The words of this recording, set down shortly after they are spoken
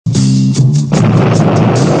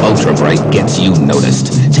Ultra Brite gets you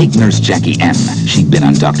noticed. Take Nurse Jackie M. She'd been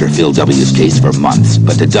on Dr. Phil W.'s case for months,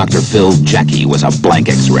 but to Dr. Phil, Jackie was a blank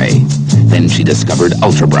X-ray. Then she discovered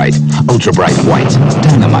Ultra Brite. Ultra Brite White.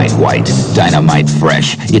 Dynamite White. Dynamite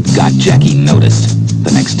Fresh. It got Jackie noticed.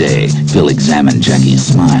 The next day, Phil examined Jackie's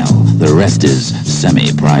smile. The rest is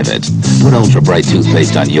semi-private. Put Ultra Brite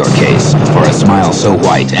toothpaste on your case. For a smile so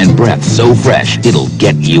white and breath so fresh, it'll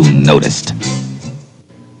get you noticed.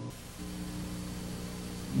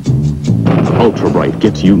 Ultra Brite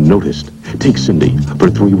gets you noticed. Take Cindy. For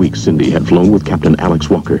 3 weeks, Cindy had flown with Captain Alex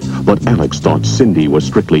Walker, but Alex thought Cindy was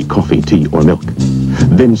strictly coffee, tea, or milk.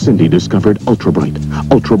 Then Cindy discovered Ultra Brite.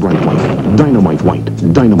 Ultra Brite White. Dynamite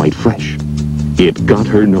White. Dynamite Fresh. It got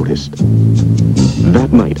her noticed.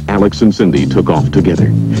 That night, Alex and Cindy took off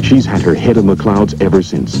together. She's had her head in the clouds ever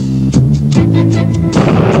since.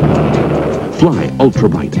 Fly Ultra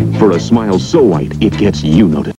Brite. For a smile so white, it gets you noticed.